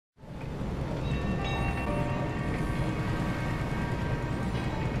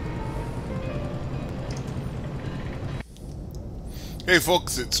Hey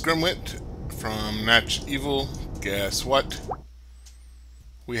folks, it's Grimwit from Natch Evil. Guess what?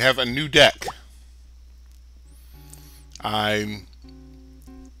 We have a new deck. I'm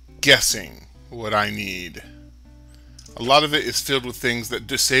guessing what I need. A lot of it is filled with things that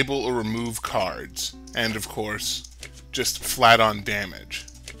disable or remove cards, and of course, just flat-on damage.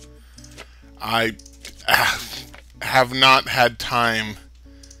 I have not had time...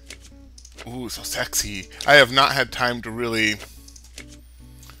 Ooh, so sexy. I have not had time to really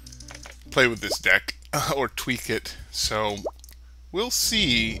play with this deck or tweak it, so we'll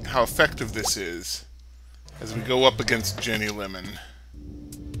see how effective this is as we go up against Jenny Lemon.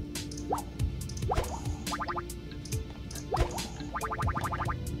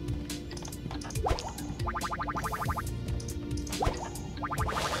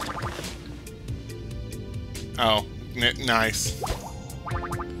 Oh, nice.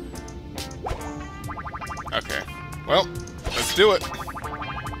 Okay, well, let's do it.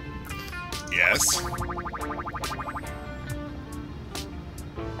 Yes.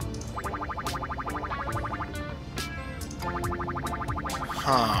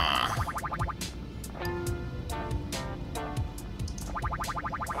 Huh.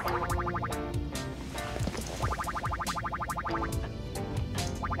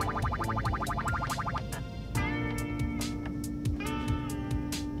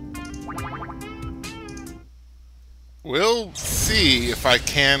 We'll see if I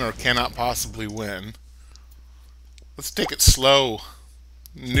can or cannot possibly win. Let's take it slow.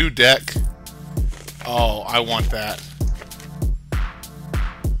 New deck. Oh, I want that.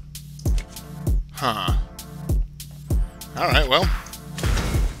 Huh. Alright, well.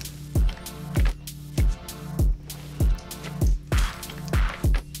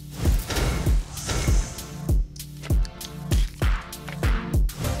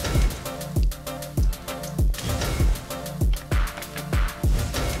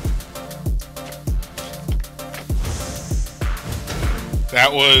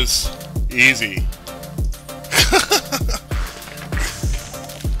 That was easy.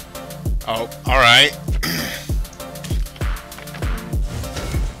 Oh, alright.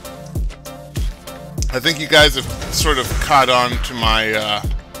 I think you guys have sort of caught on to my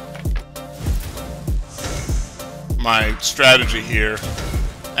my strategy here,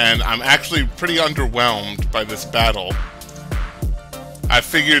 and I'm actually pretty underwhelmed by this battle. I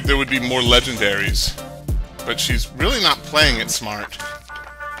figured there would be more legendaries, but she's really not playing it smart.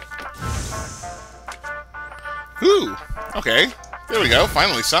 Ooh, okay. There we go,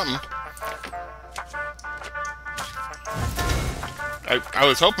 finally something. I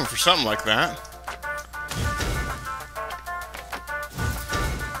was hoping for something like that.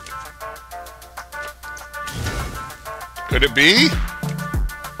 Could it be?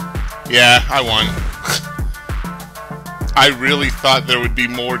 Yeah, I won. I really thought there would be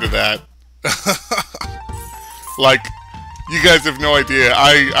more to that. Like, you guys have no idea.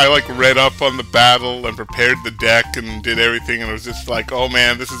 I like read up on the battle and prepared the deck and did everything, and it was just like, oh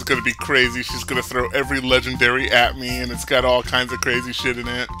man, this is gonna be crazy. She's gonna throw every legendary at me, and it's got all kinds of crazy shit in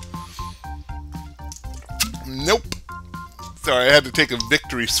it. Nope. Sorry, I had to take a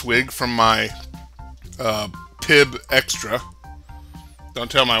victory swig from my Pib Extra.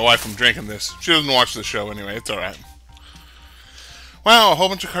 Don't tell my wife I'm drinking this. She doesn't watch the show anyway. It's alright. Wow, a whole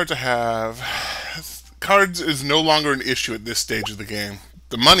bunch of cards I have. Cards is no longer an issue at this stage of the game.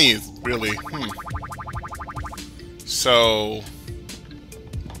 The money is really... So...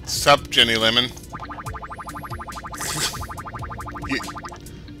 Sup, Jenny Lemon?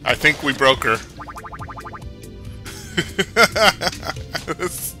 I think we broke her.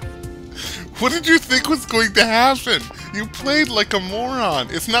 What did you think was going to happen? You played like a moron.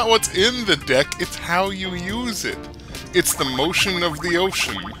 It's not what's in the deck, it's how you use it. It's the motion of the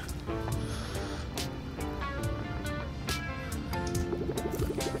ocean.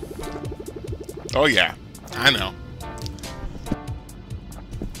 Oh yeah, I know.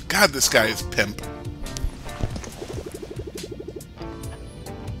 God, this guy is pimp.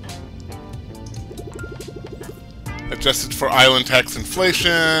 Adjusted for island tax inflation.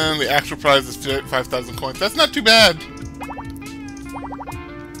 The actual prize is 5,000 coins. That's not too bad.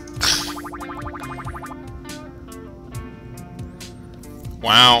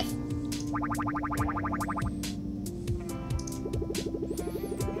 Wow.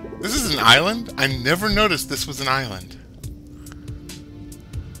 This is an island? I never noticed this was an island.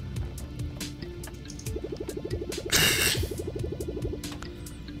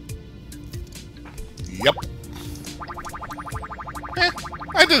 Yep.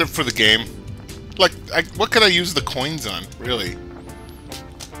 I did it for the game. Like, what could I use the coins on, really?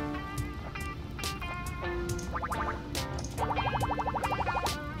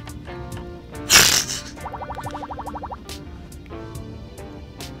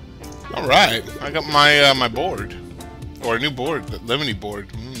 All right, I got my my board, or a new board, the lemony board.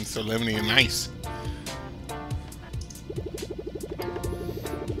 So lemony and nice.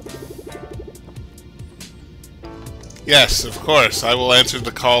 Yes, of course. I will answer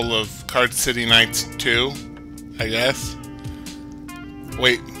the call of Card City Nights 2, I guess.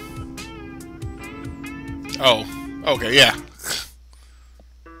 Wait. Oh, okay, yeah.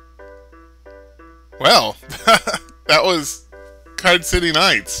 Well, that was Card City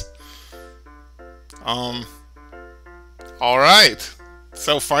Nights. Alright.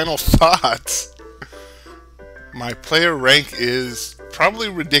 So, final thoughts. My player rank is probably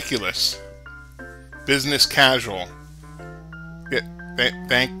ridiculous. Business casual. Yeah,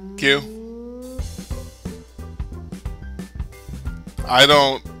 thank you. I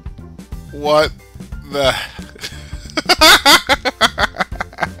don't... What the...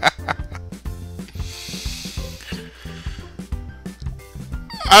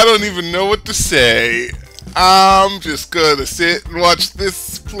 I don't even know what to say. I'm just gonna sit and watch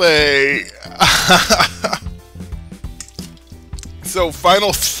this play. So,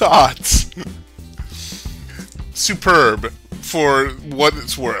 final thoughts. Superb for what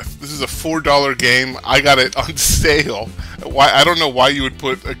it's worth. This is a $4 game. I got it on sale. I don't know why you would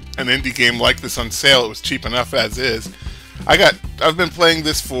put an indie game like this on sale. It was cheap enough as is. I've been playing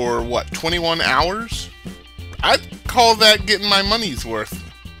this for what, 21 hours? I'd call that getting my money's worth.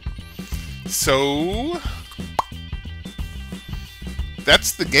 So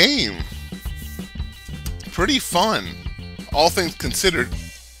that's the game. Pretty fun, all things considered.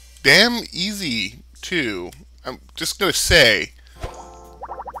 Damn easy too. I'm just gonna say,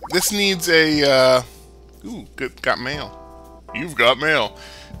 this needs a, ooh, good, got mail. You've got mail.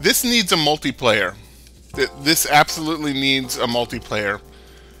 This needs a multiplayer. This absolutely needs a multiplayer.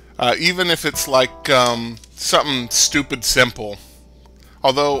 Even if it's like, something stupid simple.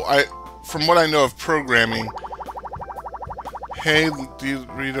 Although, from what I know of programming, hey,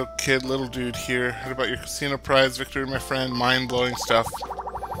 Dorito Kid, little dude here. What about your casino prize victory, my friend? Mind-blowing stuff.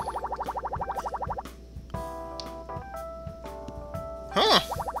 Huh.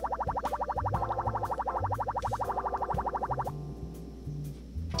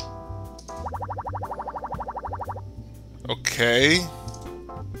 Okay.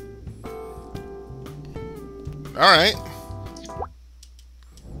 Alright.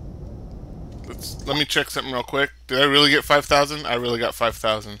 Let me check something real quick. Did I really get 5,000? I really got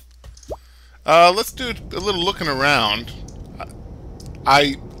 5,000. Let's do a little looking around.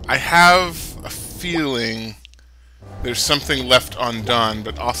 I have a feeling there's something left undone,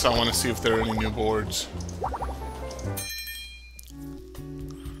 but also I want to see if there are any new boards.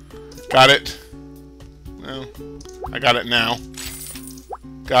 Got it. Well, I got it now.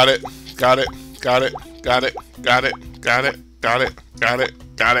 Got it. Got it. Got it. Got it. Got it. Got it. Got it. Got it.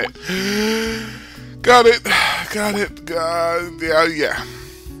 Got it. Got it. Got it. Yeah.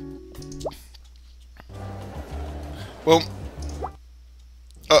 Well,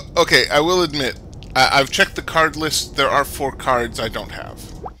 okay, I will admit, I've checked the card list. There are 4 cards I don't have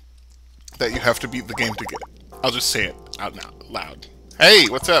that you have to beat the game to get. I'll just say it out now, loud. Hey,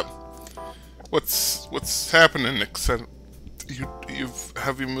 what's up? What's happening, Nick?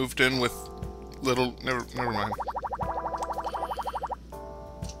 Have you moved in with little? Never mind.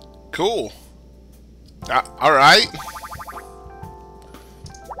 Cool. All right.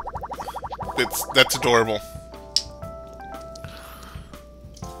 That's adorable.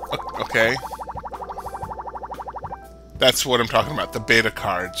 Okay. That's what I'm talking about. The beta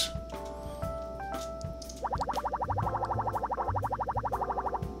cards.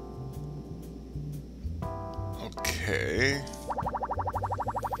 Okay.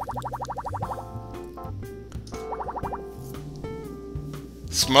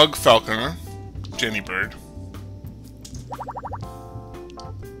 Smug Falconer, Jenny Bird.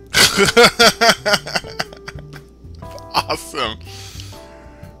 Awesome.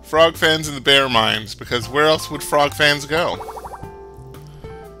 Frog fans in the bear mines, because where else would frog fans go?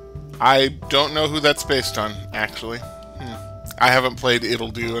 I don't know who that's based on, actually. I haven't played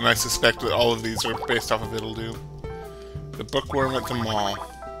It'll Do, and I suspect that all of these are based off of It'll Do. The bookworm at the mall.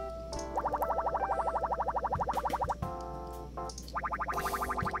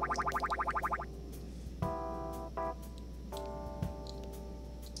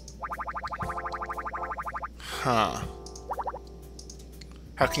 Huh.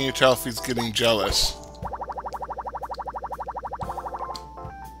 How can you tell if he's getting jealous?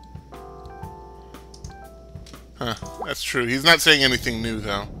 Huh, that's true. He's not saying anything new,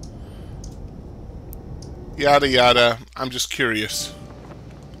 though. Yada yada. I'm just curious.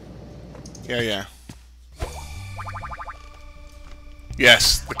 Yeah.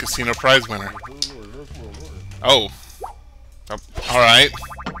 Yes, the casino prize winner. Oh. Oh, alright.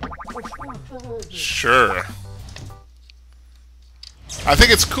 Sure. I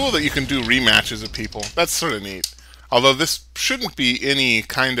think it's cool that you can do rematches of people. That's sort of neat. Although this shouldn't be any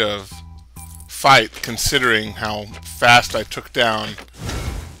kind of fight, considering how fast I took down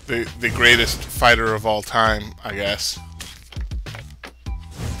the greatest fighter of all time, I guess.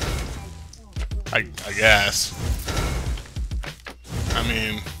 I guess. I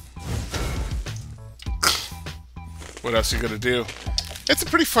mean, what else are you gonna do? It's a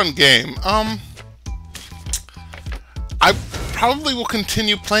pretty fun game. I probably will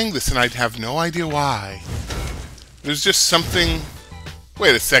continue playing this, and I'd have no idea why. There's just something...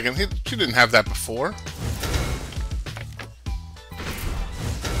 Wait a second, she didn't have that before.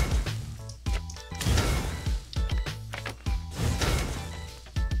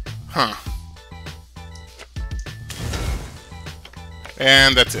 Huh.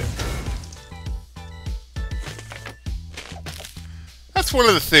 And that's it. That's one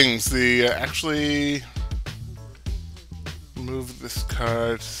of the things, actually... Move this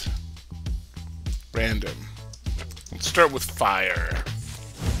card. Random. Let's start with fire.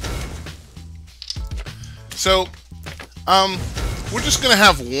 So, we're just gonna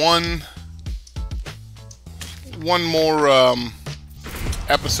have one more,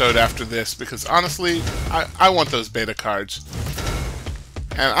 episode after this, because honestly, I want those beta cards.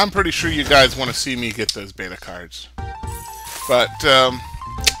 And I'm pretty sure you guys want to see me get those beta cards. But,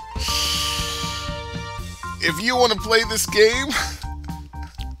 if you want to play this game,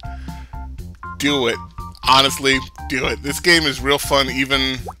 do it. Honestly, do it. This game is real fun,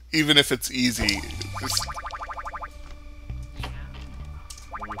 even if it's easy.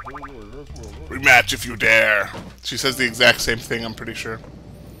 Rematch if you dare. She says the exact same thing, I'm pretty sure.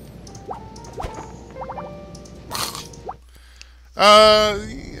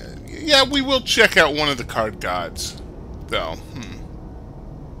 Yeah, we will check out one of the card gods, though.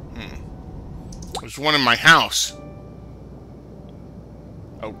 There's one in my house.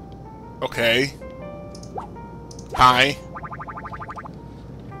 Oh, okay. Hi.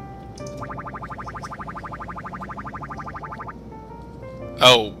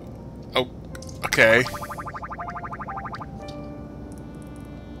 Oh, okay.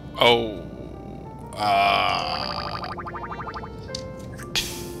 Oh, I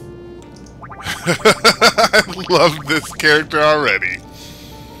love this character already.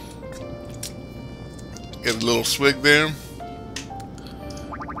 Get a little swig there.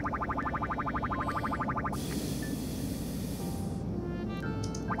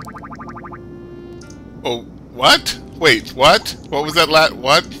 Oh, what? Wait, what? What was that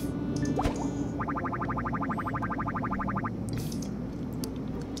what?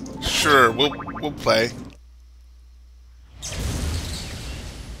 Sure, we'll play.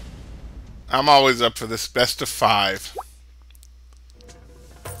 I'm always up for this best of 5.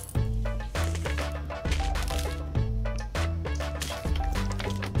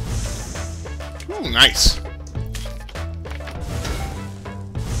 Ooh, nice.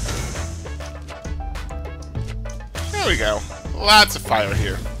 There we go. Lots of fire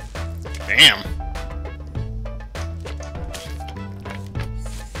here. Damn.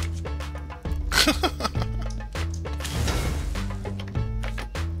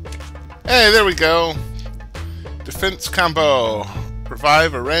 Hey, there we go. Defense combo.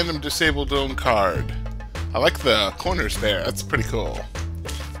 Revive a random disabled zone card. I like the corners there. That's pretty cool.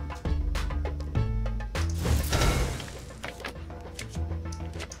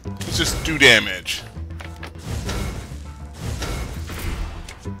 Let's just do damage.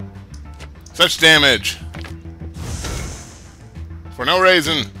 Such damage. For no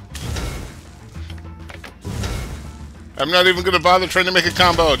reason. I'm not even going to bother trying to make a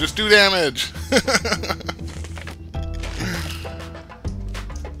combo. Just do damage.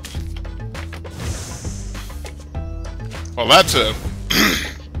 Well, that's a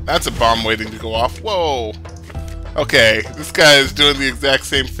that's a bomb waiting to go off. Whoa. Okay, this guy is doing the exact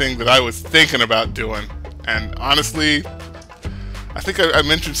same thing that I was thinking about doing. And honestly, I think I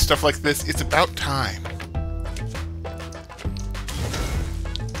mentioned stuff like this. It's about time.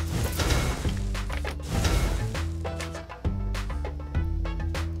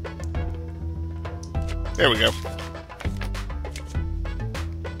 There we go.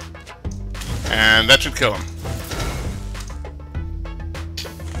 And that should kill him.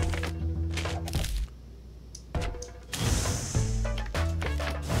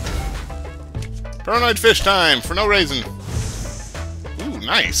 Paranoid fish time, for no reason. Ooh,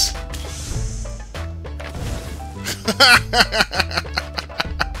 nice.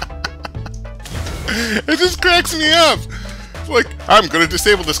 It just cracks me up. Like, I'm gonna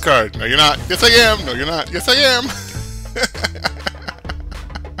disable this card. No, you're not. Yes, I am. No, you're not. Yes, I am.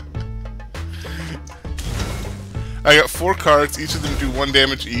 I got 4 cards. Each of them do 1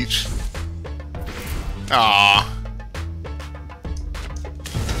 damage each. Ah.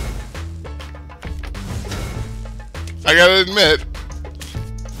 I gotta admit,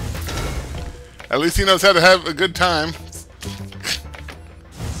 at least he knows how to have a good time.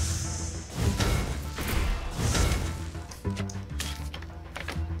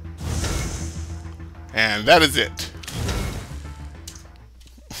 And that is it.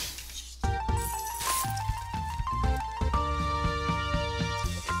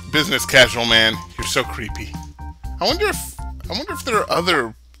 Business casual man, you're so creepy. I wonder if there are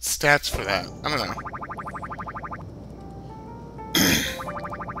other stats for that. I don't know.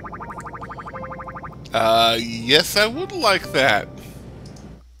 Yes, I would like that.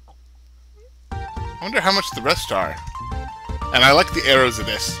 I wonder how much the rest are. And I like the arrows of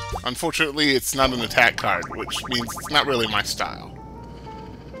this. Unfortunately, it's not an attack card, which means it's not really my style.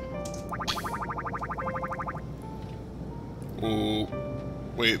 Ooh.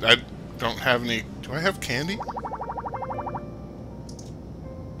 Wait, I don't have any... Do I have candy?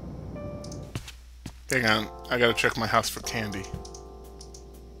 Hang on, I gotta check my house for candy.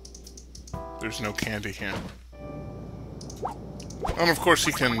 There's no candy here. And of course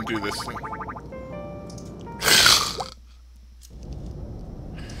he can do this thing.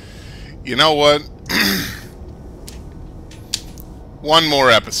 You know what? One more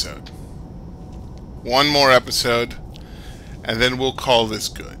episode. One more episode, and then we'll call this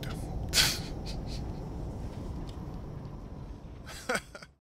good.